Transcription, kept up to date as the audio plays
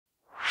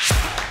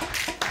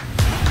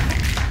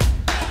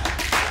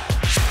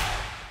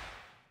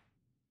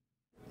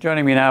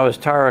Joining me now is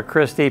Tara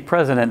Christie,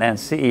 President and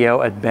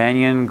CEO at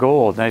Banyan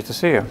Gold. Nice to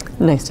see you.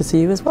 Nice to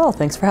see you as well.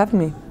 Thanks for having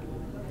me.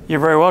 You're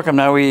very welcome.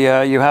 Now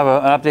you have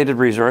an updated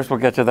resource. We'll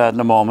get to that in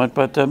a moment,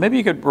 but maybe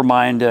you could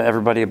remind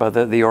everybody about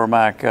the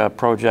Ormac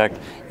project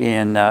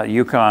in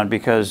Yukon,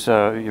 because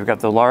you've got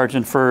the large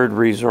inferred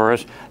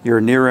resource,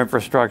 your near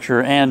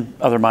infrastructure, and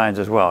other mines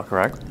as well,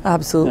 correct?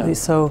 Absolutely. Yeah.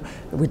 So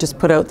we just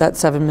put out that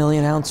 7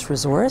 million ounce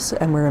resource,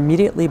 and we're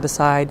immediately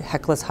beside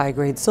Hecla's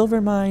high-grade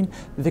silver mine.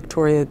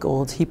 Victoria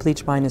Gold's heap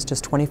leach mine is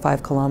just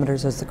 25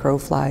 kilometers as the crow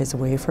flies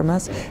away from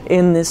us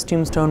in this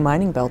Tombstone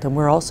mining belt. And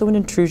we're also an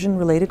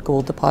intrusion-related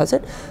gold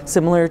deposit,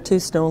 similar to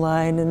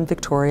Snowline and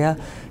Victoria.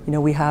 You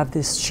know, we have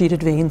this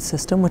sheeted vein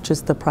system, which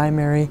is the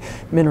primary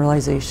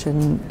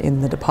mineralization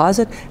in the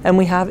deposit, and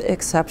we have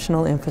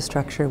exceptional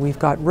infrastructure. We've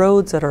got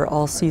roads that are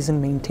all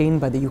season maintained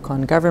by the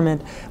Yukon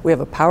government. We have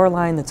a power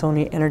line that's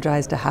only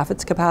energized to half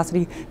its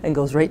capacity and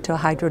goes right to a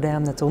hydro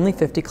dam that's only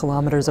 50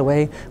 kilometers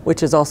away,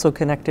 which is also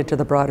connected to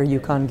the broader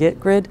Yukon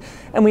grid.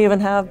 And we even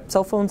have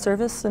cell phone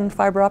service and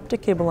fiber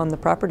optic cable on the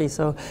property.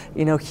 So,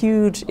 you know,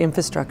 huge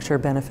infrastructure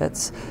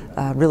benefits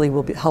really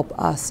will help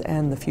us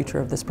and the future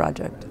of this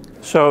project.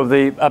 So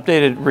the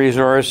updated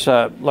resource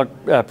look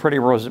pretty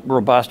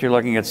robust. You're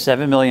looking at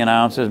 7 million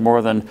ounces,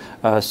 more than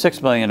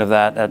 6 million of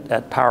that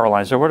at power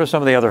line. So what are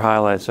some of the other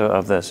highlights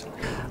of this?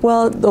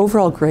 Well, the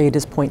overall grade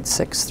is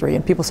 0.63,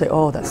 and people say,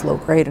 oh, that's low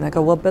grade. And I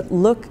go, well, but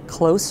look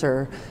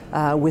closer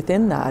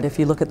within that. If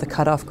you look at the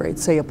cutoff grade,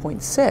 say a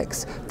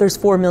 0.6, there's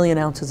 4 million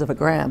ounces of a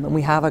gram. And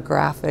we have a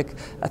graphic,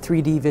 a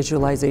 3D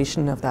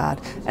visualization of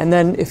that. And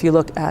then if you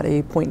look at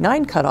a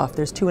 0.9 cutoff,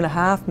 there's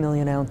 2.5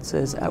 million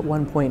ounces at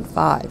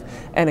 1.5.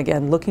 And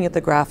again, looking at the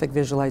graphic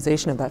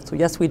visualization of that. So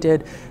yes, we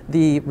did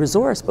the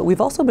resource, but we've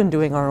also been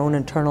doing our own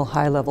internal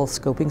high-level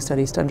scoping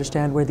studies to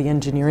understand where the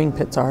engineering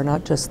pits are,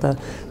 not just the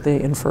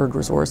inferred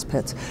resource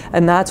pits.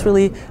 And that's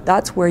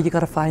where you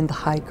got to find the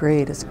high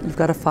grade. You've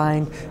got to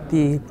find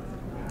the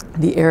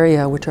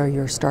area which are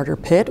your starter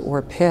pit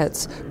or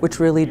pits, which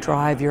really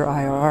drive your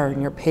IRR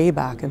and your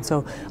payback. And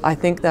so I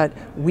think that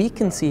we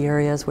can see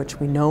areas which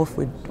we know if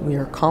we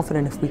are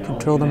confident if we can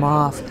drill them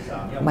off,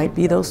 might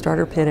be those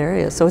starter pit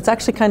areas. So it's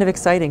actually kind of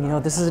exciting. You know,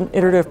 this is an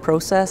iterative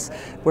process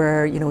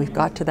where, you know, we've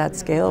got to that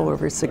scale where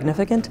we're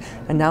significant,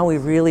 and now we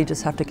really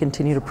just have to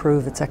continue to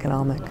prove it's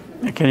economic.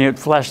 Can you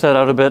flesh that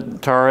out a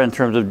bit, Tara, in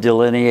terms of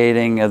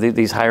delineating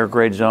these higher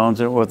grade zones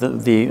and what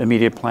the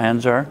immediate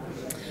plans are?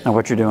 And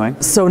what you're doing?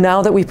 So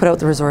now that we put out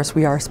the resource,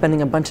 we are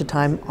spending a bunch of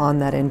time on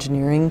that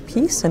engineering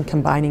piece and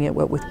combining it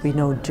with what we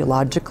know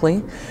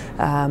geologically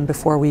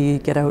before we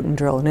get out and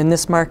drill. And in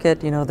this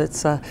market, you know,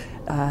 that's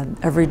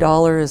every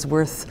dollar is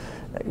worth.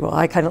 Well,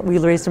 we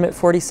raised them at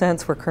 40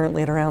 cents. We're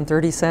currently at around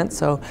 30 cents.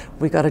 So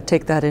we got to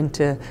take that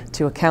into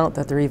account,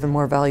 that they're even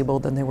more valuable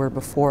than they were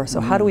before.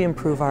 So how do we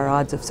improve our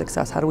odds of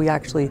success? How do we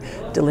actually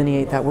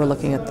delineate that? We're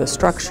looking at the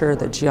structure,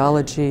 the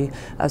geology,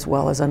 as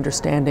well as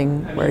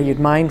understanding where you'd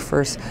mine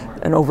first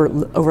and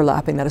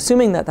overlapping that,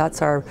 assuming that that's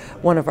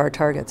one of our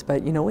targets.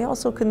 But, you know, we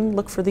also can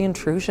look for the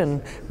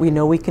intrusion. We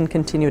know we can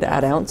continue to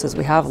add ounces.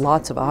 We have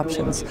lots of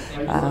options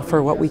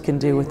for what we can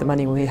do with the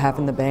money we have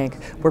in the bank.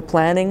 We're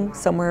planning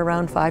somewhere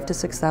around 5,000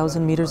 to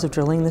 6,000 meters of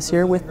drilling this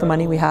year with the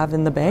money we have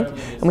in the bank.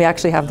 And we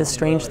actually have this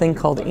strange thing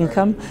called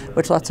income,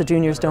 which lots of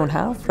juniors don't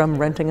have from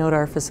renting out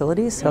our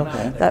facilities. So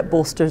that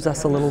bolsters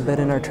us a little bit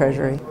in our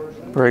treasury.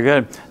 Very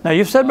good. Now,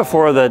 you've said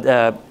before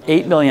that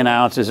 8 million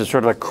ounces is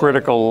sort of a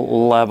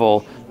critical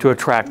level to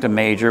attract a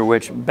major,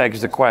 which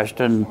begs the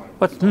question,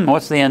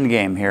 what's the end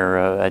game here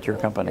at your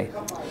company?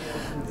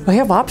 We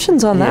have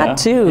options on that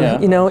too. Yeah.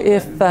 You know,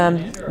 if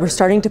we're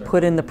starting to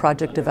put in the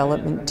project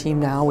development team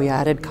now, we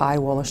added Kai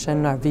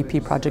Woloshin, our VP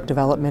project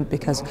development,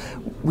 because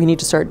we need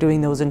to start doing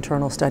those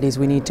internal studies.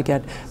 We need to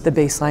get the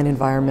baseline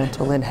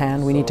environmental in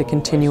hand. We need to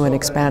continue and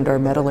expand our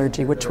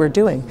metallurgy, which we're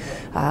doing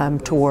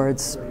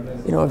towards,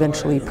 you know,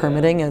 eventually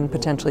permitting and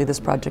potentially this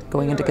project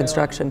going into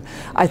construction.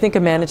 I think a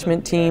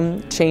management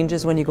team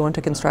changes when you go into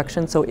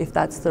construction. So if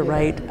that's the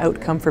right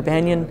outcome for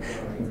Banyan,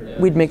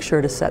 we'd make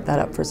sure to set that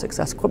up for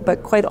success.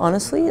 But quite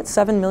honestly, it's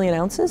 7 million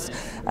ounces.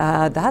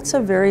 That's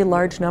a very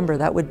large number.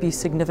 That would be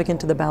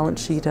significant to the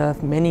balance sheet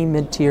of many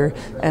mid-tier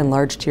and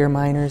large-tier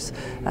miners.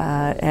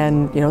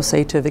 And, you know,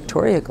 say to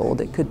Victoria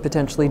Gold, it could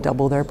potentially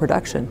double their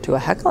production. To a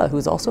Hecla,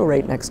 who's also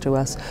right next to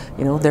us,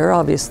 you know, they're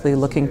obviously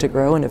looking to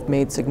grow and have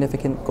made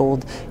significant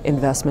gold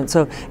investments.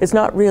 So it's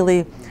not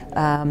really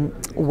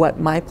what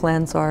my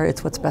plans are,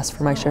 it's what's best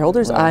for my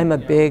shareholders. I'm a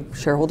big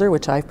shareholder,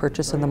 which I've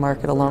purchased in the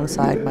market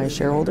alongside my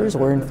shareholders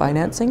or in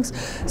financings.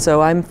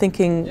 So I'm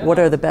thinking, what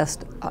are the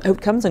best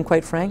outcomes? And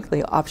quite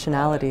frankly,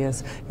 optionality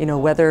is, you know,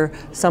 whether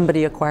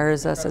somebody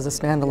acquires us as a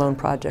standalone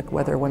project,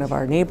 whether one of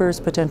our neighbors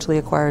potentially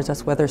acquires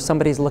us, whether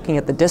somebody's looking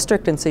at the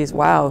district and says,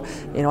 wow,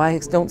 you know, I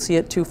don't see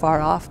it too far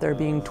off, there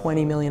being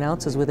 20 million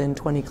ounces within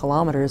 20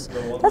 kilometers.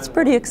 That's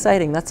pretty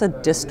exciting. That's a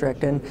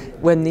district. And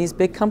when these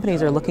big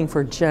companies are looking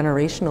for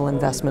generational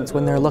investments,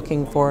 when they're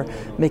looking for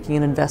making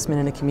an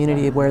investment in a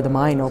community where the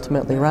mine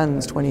ultimately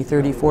runs 20,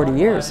 30, 40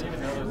 years,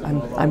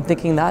 I'm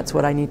thinking that's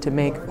what I need to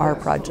make our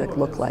project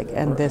look like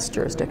and this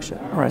jurisdiction.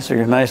 All right, so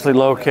you're nicely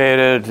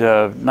located,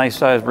 nice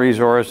sized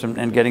resource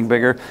and getting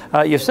bigger.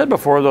 You've said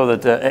before though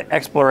that the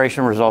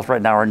exploration results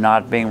right now are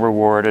not being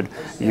rewarded.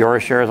 Your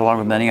shares along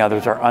with many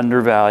others are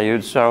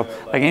undervalued. So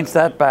against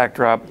that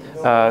backdrop,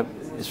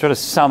 sort of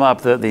sum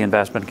up the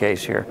investment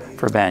case here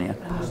for Banyan.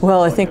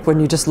 Well, I think when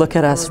you just look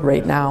at us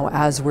right now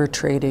as we're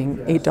trading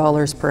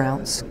 $8 per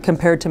ounce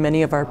compared to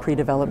many of our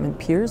pre-development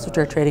peers, which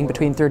are trading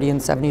between $30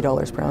 and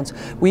 $70 per ounce,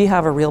 we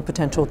have a real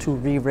potential to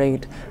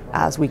re-rate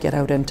as we get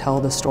out and tell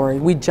the story.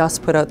 We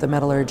just put out the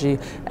metallurgy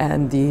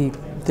and the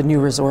new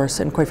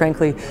resource, and quite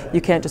frankly, you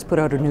can't just put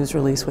out a news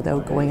release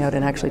without going out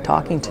and actually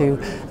talking to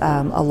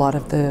a lot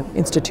of the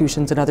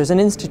institutions and others.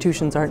 And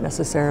institutions aren't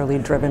necessarily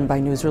driven by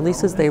news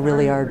releases, they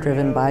really are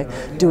driven by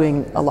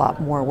doing a lot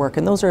more work.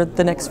 And those are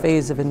the next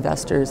phase of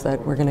investors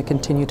that we're going to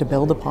continue to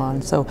build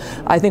upon. So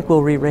I think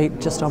we'll re-rate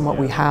just on what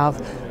we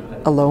have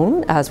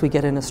alone as we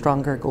get in a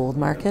stronger gold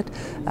market,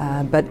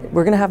 but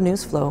we're going to have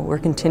news flow. We're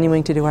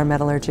continuing to do our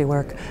metallurgy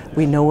work.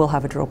 We know we'll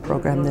have a drill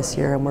program this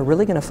year, and we're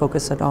really going to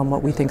focus it on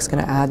what we think is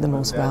going to add the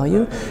most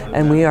value,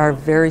 and we are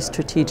very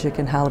strategic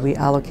in how we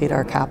allocate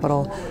our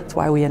capital. That's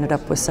why we ended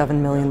up with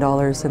 $7 million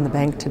in the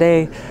bank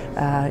today.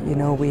 You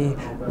know,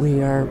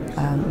 we are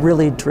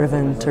really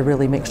driven to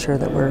really make sure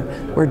that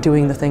we're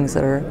doing the things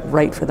that are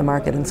right for the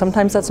market, and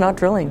sometimes that's not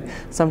drilling.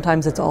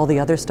 Sometimes it's all the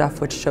other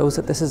stuff which shows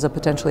that this is a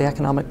potentially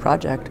economic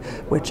project,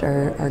 which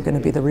are going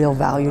to be the real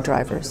value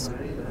drivers.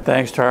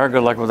 Thanks, Tara.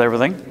 Good luck with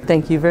everything.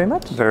 Thank you very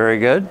much. Very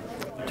good.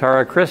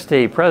 Tara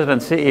Christie,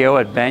 President CEO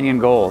at Banyan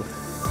Gold.